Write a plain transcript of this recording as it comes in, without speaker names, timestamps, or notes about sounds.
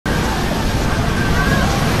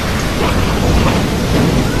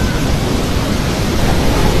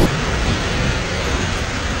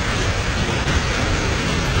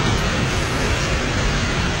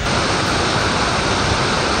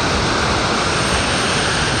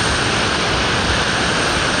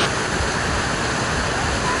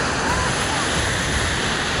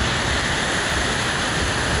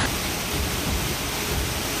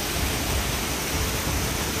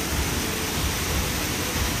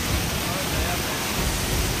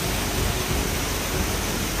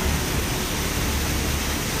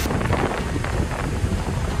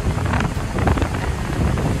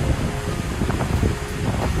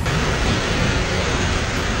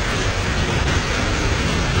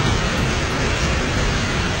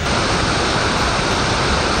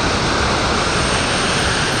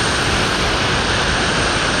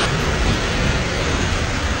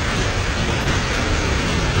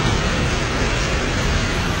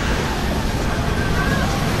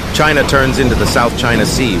China turns into the South China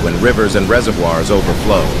Sea when rivers and reservoirs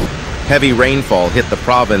overflow. Heavy rainfall hit the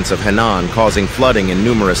province of Henan, causing flooding in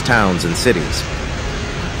numerous towns and cities.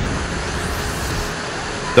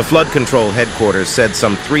 The flood control headquarters said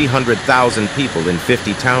some 300,000 people in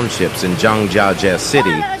 50 townships in Yangtze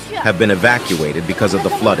City have been evacuated because of the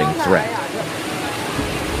flooding threat.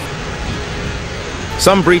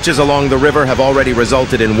 Some breaches along the river have already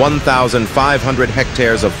resulted in 1,500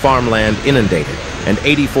 hectares of farmland inundated and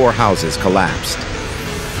 84 houses collapsed.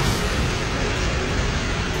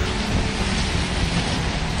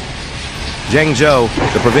 Zhengzhou,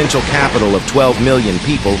 the provincial capital of 12 million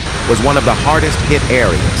people, was one of the hardest hit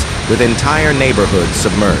areas, with entire neighborhoods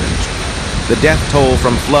submerged. The death toll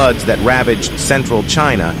from floods that ravaged central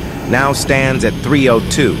China now stands at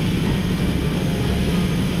 302.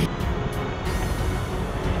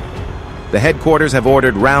 The headquarters have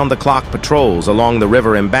ordered round-the-clock patrols along the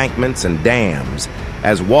river embankments and dams,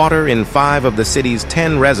 as water in 5 of the city's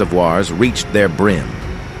 10 reservoirs reached their brim.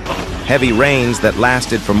 Heavy rains that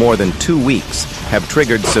lasted for more than 2 weeks have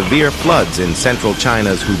triggered severe floods in central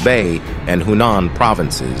China's Hubei and Hunan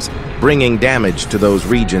provinces, bringing damage to those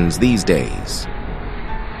regions these days.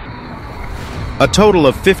 A total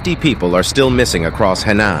of 50 people are still missing across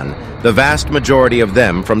Henan, the vast majority of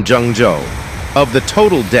them from Zhengzhou. Of the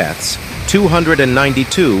total deaths,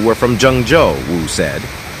 292 were from Zhengzhou, Wu said.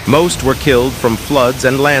 Most were killed from floods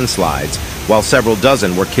and landslides, while several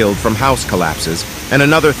dozen were killed from house collapses, and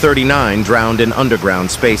another 39 drowned in underground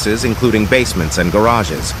spaces, including basements and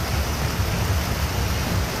garages.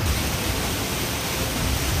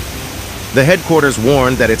 The headquarters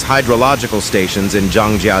warned that its hydrological stations in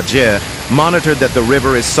Yangtze monitored that the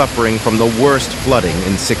river is suffering from the worst flooding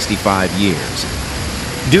in 65 years.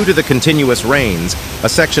 Due to the continuous rains, a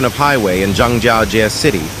section of highway in Yangtze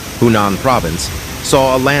City, Hunan province,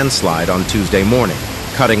 saw a landslide on Tuesday morning,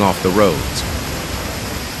 cutting off the roads.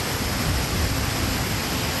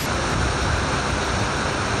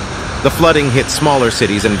 The flooding hit smaller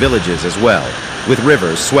cities and villages as well, with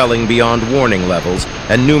rivers swelling beyond warning levels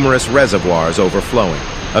and numerous reservoirs overflowing,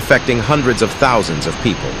 affecting hundreds of thousands of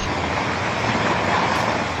people.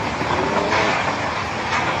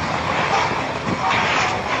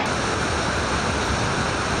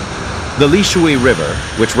 The Lishui River,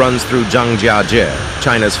 which runs through Yangtze,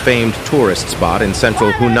 China's famed tourist spot in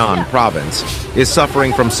central Hunan province, is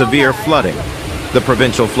suffering from severe flooding, the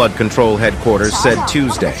provincial flood control headquarters said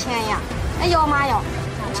Tuesday.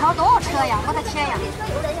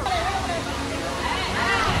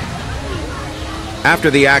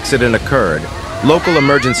 After the accident occurred, local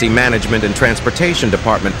emergency management and transportation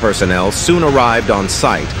department personnel soon arrived on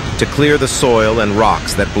site to clear the soil and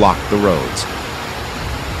rocks that blocked the roads.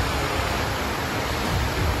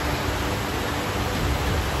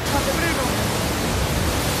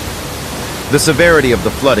 The severity of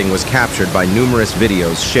the flooding was captured by numerous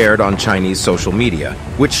videos shared on Chinese social media,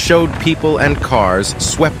 which showed people and cars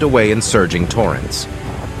swept away in surging torrents.